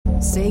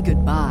Say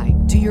goodbye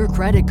to your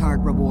credit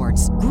card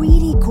rewards.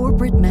 Greedy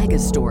corporate mega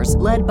stores,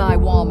 led by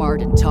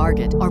Walmart and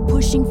Target, are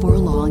pushing for a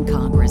law in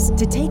Congress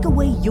to take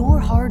away your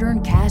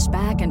hard-earned cash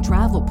back and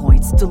travel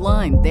points to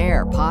line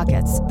their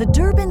pockets. The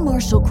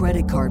Durbin-Marshall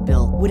credit card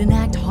bill would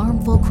enact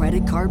harmful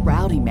credit card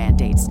routing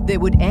mandates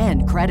that would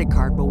end credit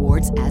card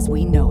rewards as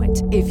we know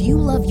it. If you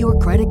love your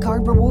credit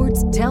card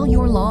rewards, tell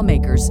your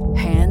lawmakers,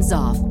 hands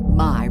off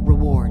my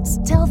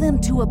rewards. Tell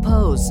them to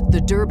oppose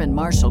the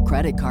Durbin-Marshall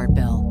credit card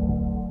bill.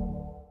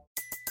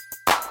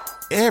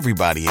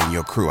 Everybody in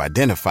your crew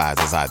identifies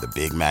as either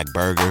Big Mac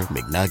Burger,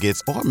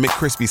 McNuggets, or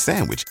McCrispy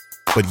Sandwich.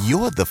 But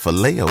you're the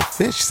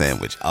Filet-O-Fish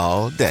Sandwich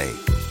all day.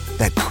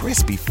 That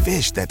crispy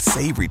fish, that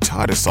savory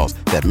tartar sauce,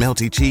 that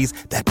melty cheese,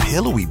 that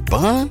pillowy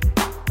bun.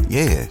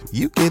 Yeah,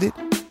 you get it.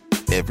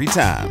 Every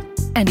time.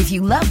 And if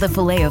you love the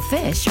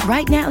Filet-O-Fish,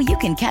 right now you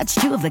can catch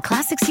two of the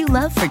classics you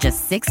love for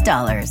just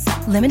 $6.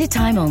 Limited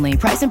time only.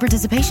 Price and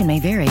participation may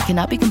vary.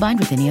 Cannot be combined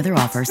with any other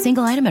offer.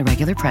 Single item at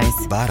regular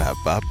price.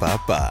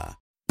 Ba-da-ba-ba-ba.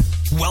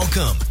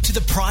 Welcome to the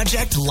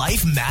Project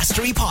Life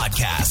Mastery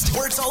Podcast,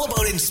 where it's all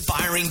about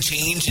inspiring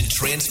change and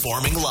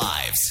transforming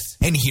lives.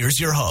 And here's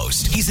your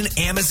host. He's an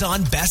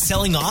Amazon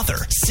best-selling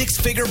author,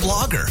 six-figure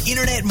blogger,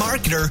 internet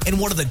marketer, and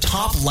one of the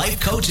top life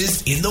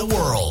coaches in the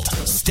world,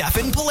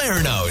 Stefan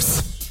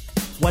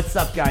Palernos. What's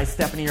up, guys?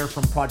 Stefan here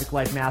from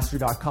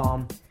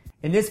ProjectLifeMastery.com.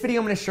 In this video,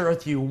 I'm going to share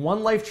with you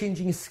one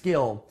life-changing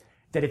skill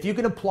that if you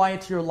can apply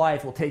it to your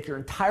life, will take your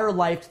entire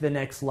life to the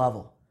next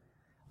level.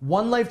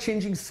 One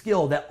life-changing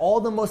skill that all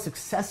the most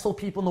successful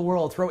people in the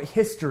world throughout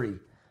history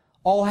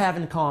all have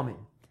in common.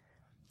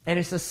 And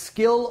it's a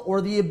skill or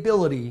the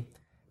ability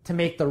to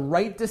make the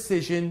right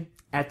decision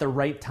at the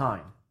right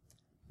time.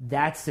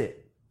 That's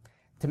it.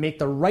 To make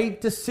the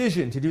right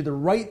decision, to do the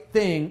right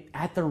thing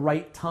at the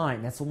right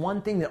time. That's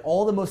one thing that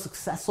all the most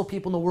successful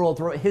people in the world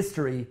throughout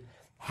history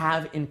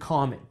have in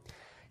common.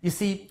 You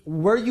see,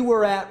 where you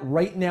are at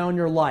right now in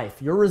your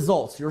life, your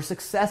results, your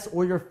success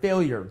or your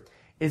failure,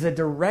 is a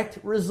direct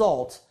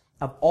result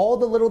of all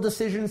the little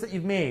decisions that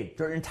you've made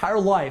through your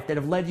entire life that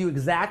have led you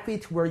exactly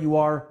to where you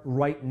are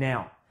right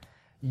now.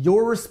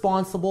 You're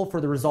responsible for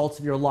the results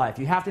of your life.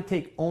 You have to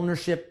take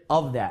ownership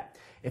of that.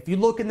 If you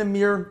look in the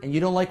mirror and you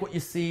don't like what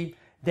you see,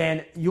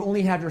 then you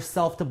only have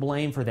yourself to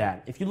blame for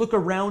that. If you look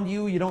around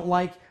you, you don't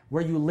like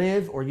where you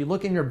live, or you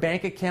look in your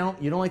bank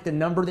account, you don't like the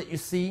number that you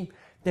see,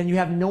 then you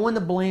have no one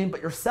to blame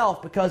but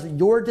yourself, because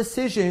your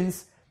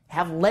decisions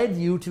have led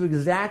you to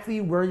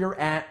exactly where you're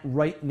at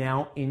right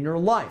now in your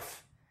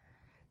life.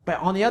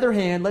 But on the other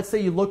hand, let's say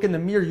you look in the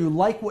mirror, you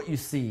like what you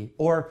see,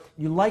 or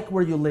you like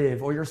where you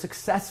live, or you're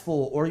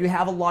successful, or you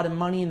have a lot of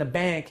money in the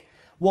bank.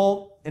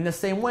 Well, in the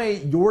same way,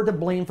 you're to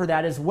blame for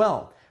that as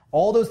well.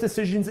 All those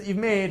decisions that you've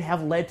made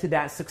have led to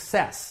that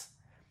success.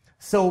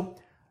 So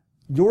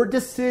your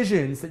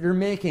decisions that you're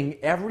making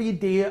every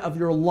day of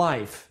your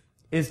life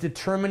is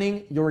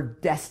determining your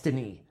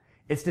destiny.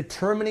 It's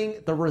determining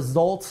the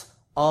results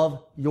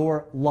of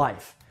your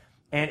life.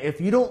 And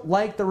if you don't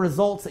like the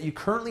results that you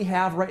currently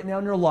have right now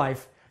in your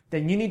life,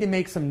 then you need to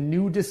make some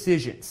new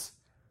decisions,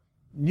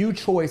 new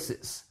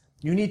choices.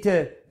 You need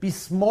to be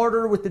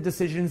smarter with the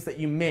decisions that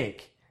you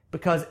make,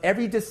 because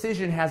every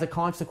decision has a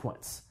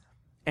consequence,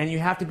 and you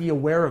have to be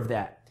aware of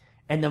that.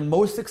 And the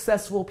most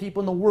successful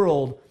people in the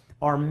world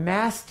are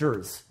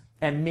masters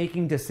at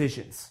making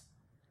decisions.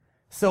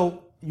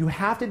 So you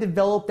have to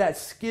develop that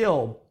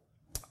skill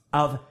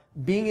of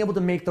being able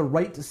to make the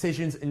right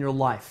decisions in your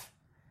life.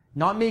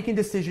 Not making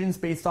decisions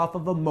based off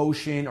of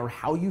emotion or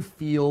how you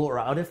feel or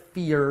out of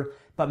fear,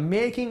 but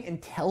making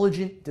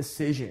intelligent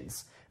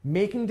decisions.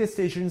 Making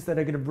decisions that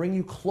are going to bring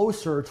you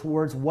closer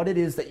towards what it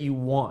is that you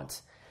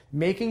want.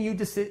 Making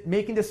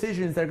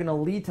decisions that are going to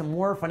lead to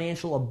more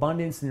financial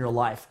abundance in your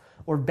life,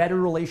 or better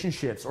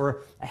relationships,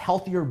 or a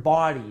healthier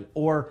body,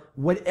 or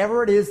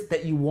whatever it is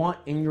that you want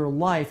in your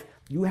life.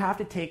 You have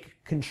to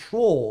take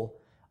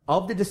control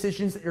of the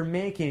decisions that you're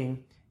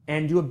making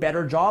and do a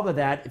better job of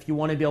that if you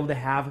want to be able to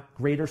have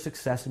greater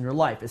success in your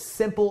life. As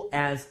simple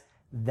as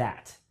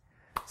that.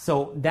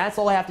 So that's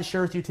all I have to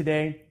share with you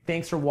today.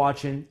 Thanks for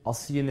watching. I'll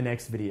see you in the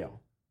next video.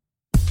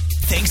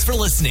 Thanks for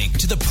listening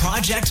to the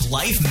Project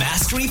Life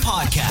Mastery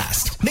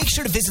Podcast. Make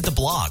sure to visit the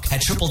blog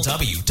at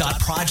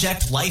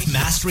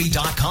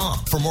www.projectlifemastery.com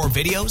for more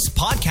videos,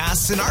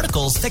 podcasts, and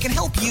articles that can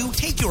help you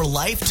take your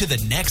life to the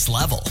next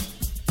level.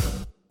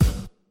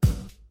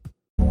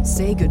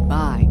 Say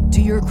goodbye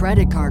to your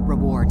credit card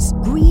rewards.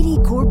 Greedy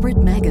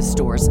corporate mega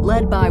stores,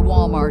 led by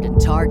Walmart and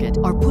Target,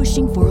 are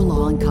pushing for a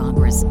law in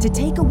Congress to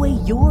take away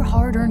your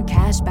hard-earned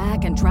cash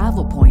back and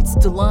travel points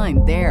to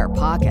line their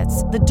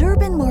pockets. The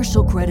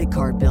Durbin-Marshall credit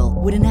card bill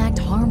would enact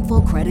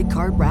harmful credit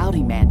card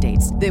routing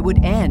mandates that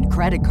would end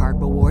credit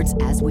card rewards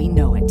as we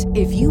know it.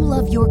 If you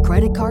love your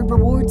credit card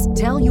rewards,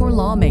 tell your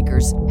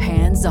lawmakers,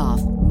 hands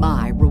off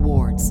my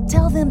rewards.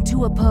 Tell them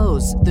to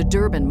oppose the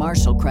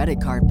Durbin-Marshall credit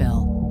card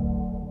bill.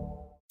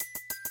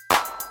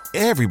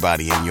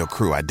 Everybody in your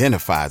crew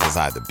identifies as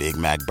either Big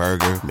Mac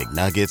Burger,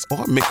 McNuggets,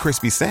 or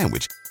McCrispy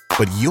Sandwich.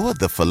 But you're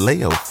the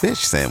Filet-O-Fish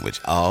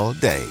Sandwich all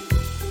day.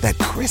 That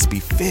crispy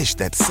fish,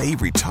 that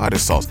savory tartar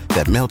sauce,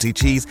 that melty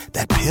cheese,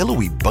 that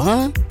pillowy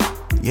bun.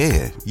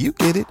 Yeah, you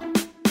get it.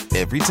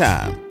 Every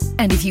time.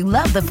 And if you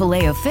love the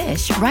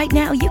Filet-O-Fish, right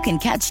now you can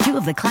catch 2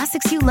 of the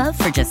classics you love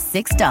for just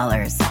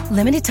 $6.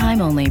 Limited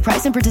time only.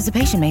 Price and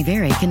participation may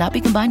vary. Cannot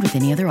be combined with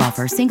any other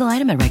offer. Single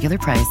item at regular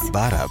price.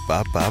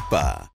 Ba-da-ba-ba-ba.